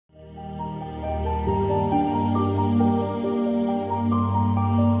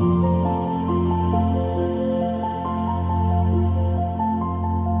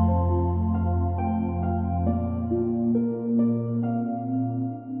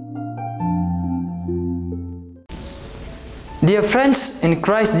Dear friends in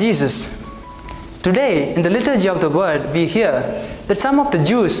Christ Jesus, today in the liturgy of the word we hear that some of the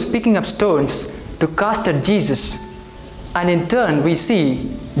Jews picking up stones to cast at Jesus, and in turn we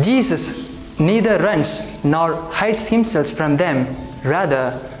see Jesus neither runs nor hides himself from them,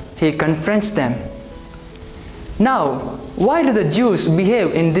 rather he confronts them. Now, why do the Jews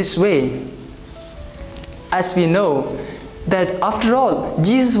behave in this way? As we know that after all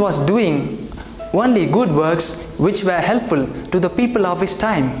Jesus was doing only good works which were helpful to the people of his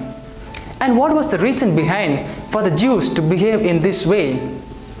time. And what was the reason behind for the Jews to behave in this way?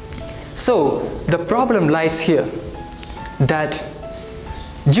 So the problem lies here, that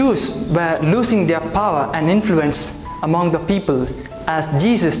Jews were losing their power and influence among the people as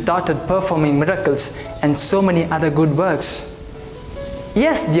Jesus started performing miracles and so many other good works.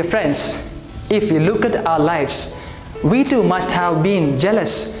 Yes, dear friends, if we look at our lives, we too must have been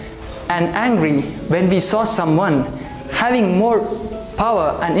jealous and angry when we saw someone having more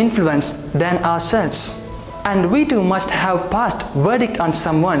power and influence than ourselves. And we too must have passed verdict on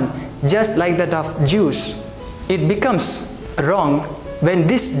someone just like that of Jews. It becomes wrong when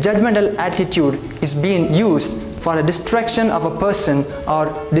this judgmental attitude is being used for the distraction of a person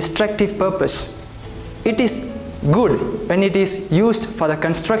or destructive purpose. It is good when it is used for the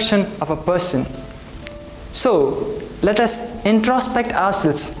construction of a person. So let us introspect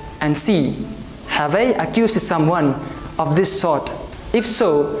ourselves and see, have I accused someone of this sort? If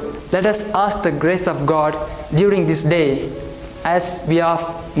so, let us ask the grace of God during this day as we are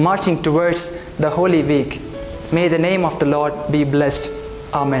marching towards the Holy Week. May the name of the Lord be blessed.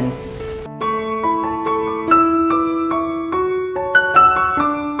 Amen.